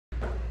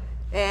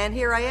And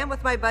here I am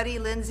with my buddy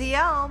Lyndsey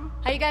Elm.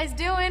 How you guys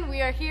doing? We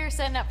are here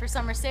setting up for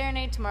Summer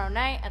Serenade tomorrow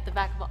night at the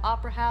Vacaville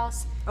Opera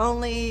House.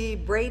 Only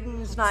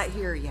Braden's not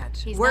here yet.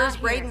 He's Where's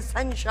not Braden here.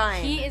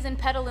 Sunshine? He is in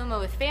Petaluma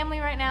with family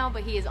right now,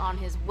 but he is on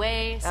his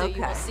way, so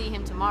you will see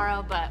him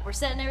tomorrow. But we're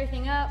setting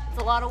everything up.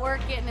 It's a lot of work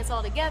getting this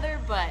all together,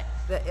 but...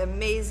 The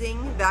amazing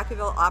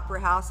Vacaville Opera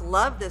House.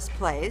 Love this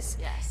place.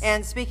 Yes.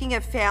 And speaking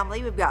of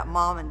family, we've got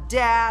mom and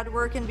dad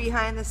working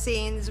behind the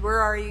scenes. Where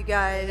are you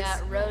guys? We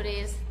got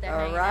roadies. They're All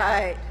hanging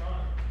right. out.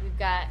 We've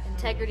got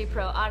Integrity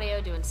Pro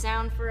Audio doing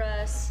sound for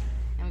us.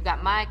 And we've got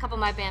a couple of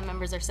my band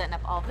members are setting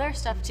up all of their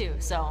stuff too.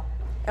 So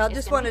I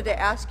just wanted to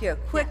ask you a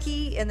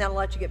quickie, and then I'll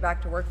let you get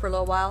back to work for a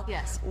little while.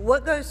 Yes.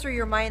 What goes through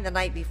your mind the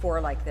night before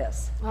like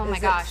this? Oh my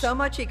Is gosh. it so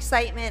much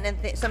excitement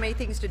and so many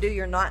things to do,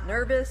 you're not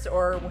nervous,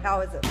 or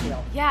how does it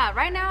feel? Yeah,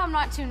 right now I'm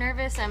not too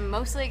nervous. I'm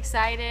mostly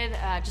excited,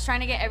 just trying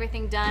to get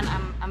everything done.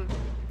 I'm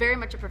very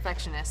much a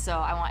perfectionist, so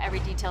I want every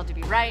detail to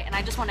be right, and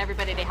I just want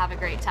everybody to have a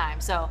great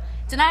time. So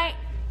tonight,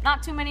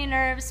 not too many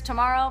nerves.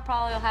 Tomorrow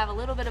probably will have a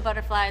little bit of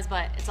butterflies,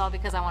 but it's all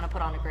because I want to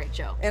put on a great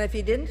show. And if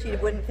you didn't, you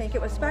wouldn't think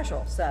it was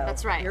special. So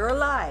that's right. You're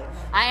alive.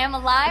 I am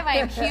alive, I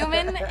am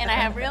human, and I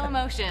have real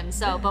emotions.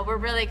 So, but we're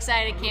really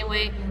excited, can't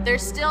wait.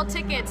 There's still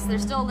tickets,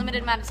 there's still a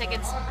limited amount of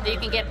tickets that you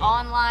can get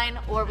online,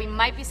 or we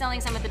might be selling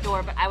some at the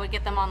door, but I would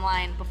get them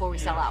online before we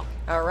sell out.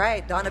 All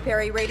right, Donna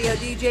Perry, radio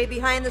DJ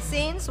behind the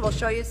scenes. We'll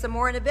show you some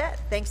more in a bit.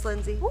 Thanks,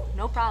 Lyndsey.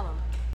 No problem.